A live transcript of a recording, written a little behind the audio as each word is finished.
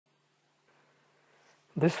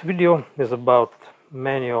This video is about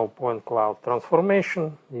manual point cloud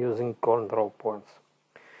transformation using control points.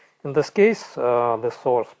 In this case, the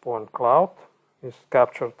source point cloud is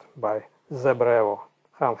captured by ZebraEvo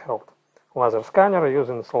handheld laser scanner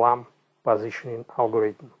using SLAM positioning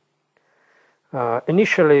algorithm.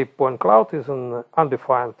 Initially, point cloud is an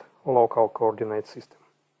undefined local coordinate system.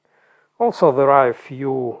 Also, there are a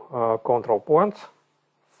few control points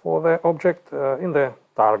for the object in the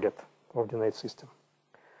target coordinate system.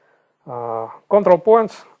 Control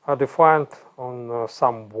points are defined on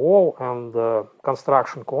some wall and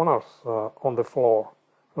construction corners on the floor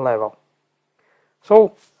level.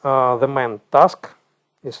 So the main task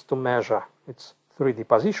is to measure its 3D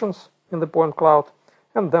positions in the point cloud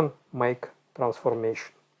and then make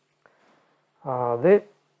transformation. The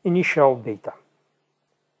initial data.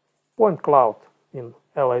 Point cloud in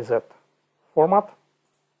LIZ format.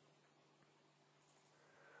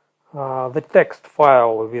 The text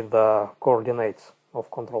file with the coordinates of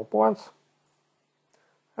control points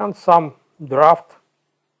and some draft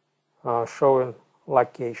showing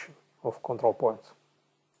location of control points.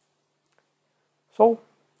 So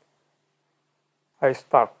I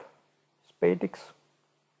start SpaceX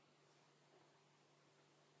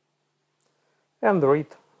and read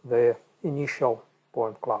the initial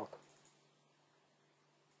point cloud.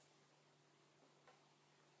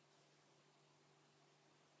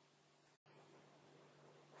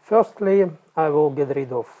 Firstly, I will get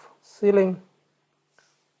rid of ceiling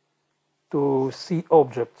to see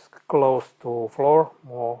objects close to floor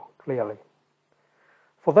more clearly.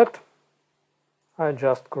 For that, I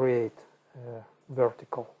just create a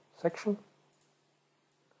vertical section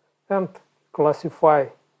and classify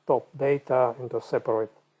top data into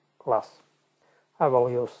separate class. I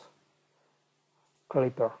will use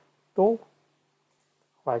clipper tool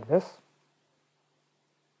like this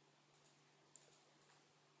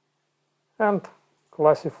and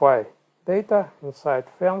classify data inside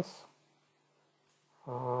fence.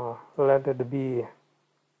 Let it be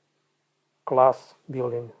class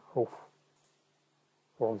building roof,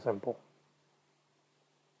 for example.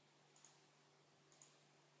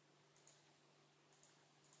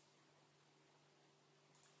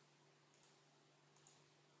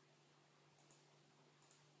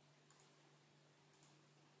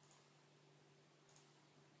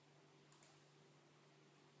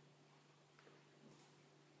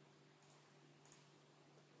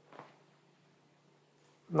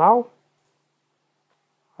 Now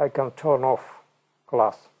I can turn off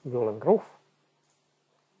class building roof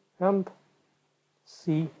and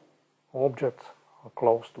see objects are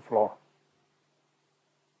close to floor.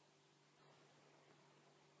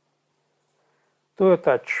 To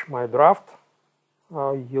attach my draft,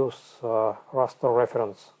 I'll use raster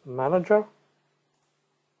reference manager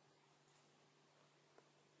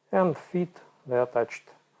and feed the attached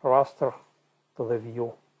raster to the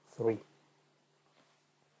view 3.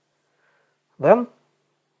 Then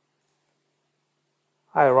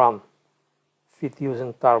I run fit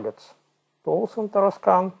using targets tools in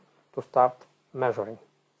Terrascan to start measuring.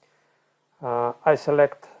 I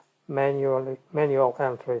select manual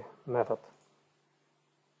entry method.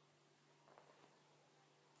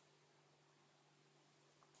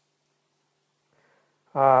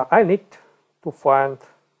 I need to find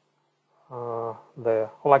the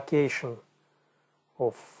location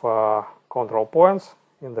of control points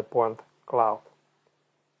in the point cloud.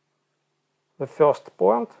 The first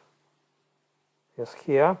point is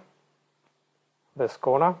here, this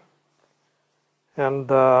corner, and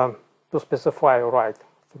to specify right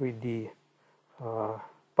 3D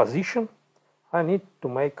position, I need to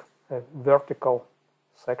make a vertical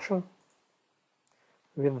section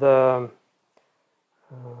with the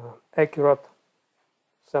accurate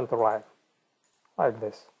center line, like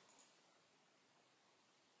this.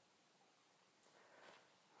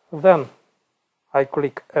 Then I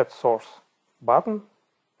click Add Source button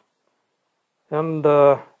and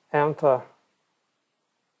enter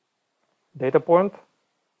data point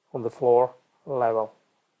on the floor level.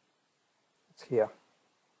 It's here.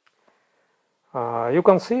 You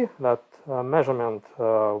can see that measurement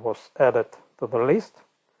was added to the list,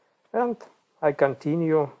 and I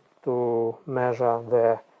continue to measure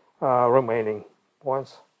the remaining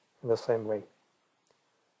points in the same way.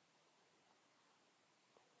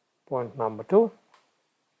 Point number 2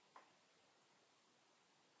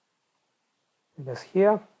 it is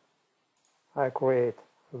here. I create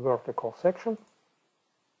a vertical section,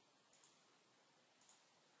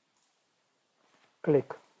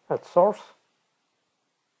 click Add Source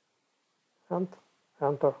and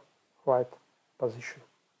enter right position.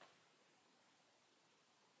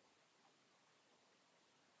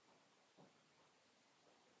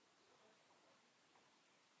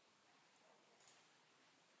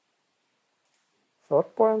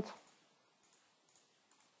 third point.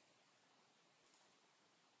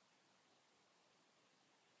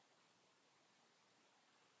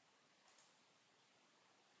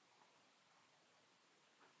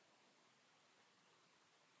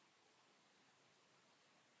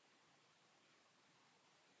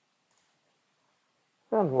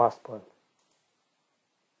 And last point.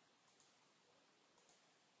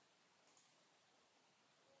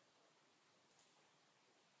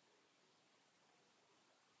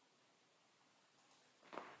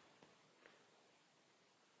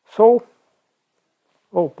 So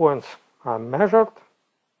all points are measured,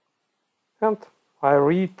 and I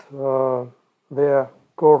read their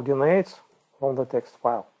coordinates from the text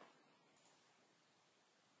file.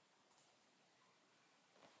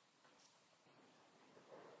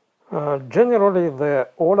 Generally, the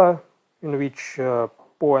order in which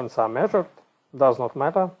points are measured does not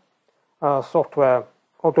matter. Software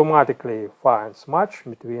automatically finds match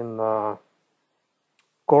between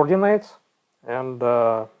coordinates and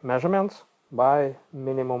measurements by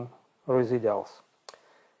minimum residuals.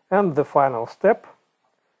 And the final step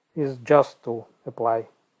is just to apply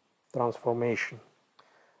transformation.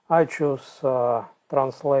 I choose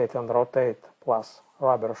Translate and Rotate plus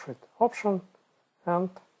Rubber Sheet option and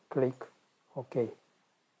click OK.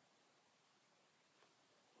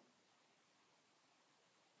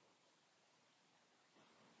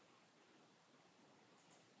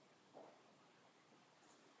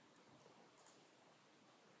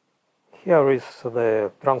 Here is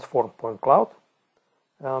the transform point cloud,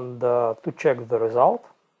 and to check the result,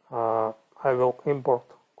 I will import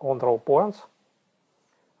control points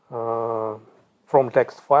from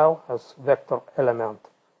text file as vector element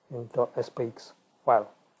into SPX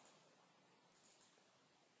file.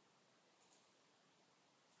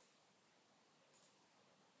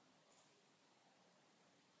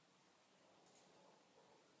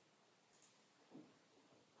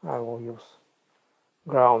 I will use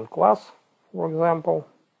ground class, for example,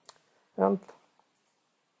 and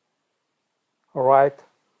write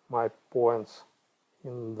my points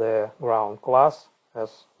in the ground class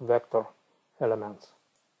as vector elements.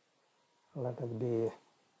 Let it be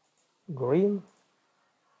green.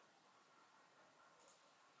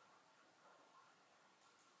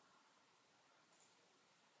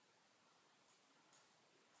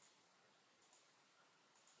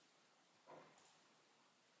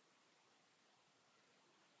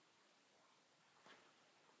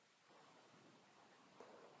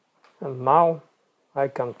 And now I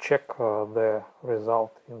can check the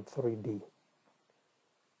result in 3D.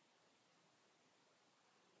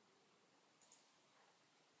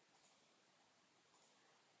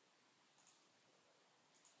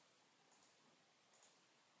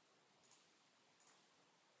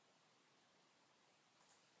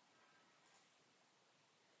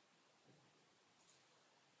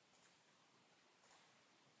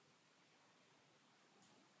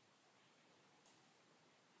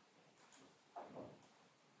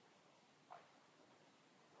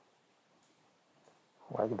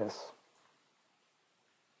 Like this.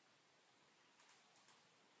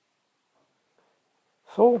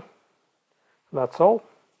 So that's all.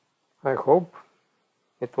 I hope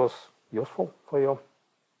it was useful for you.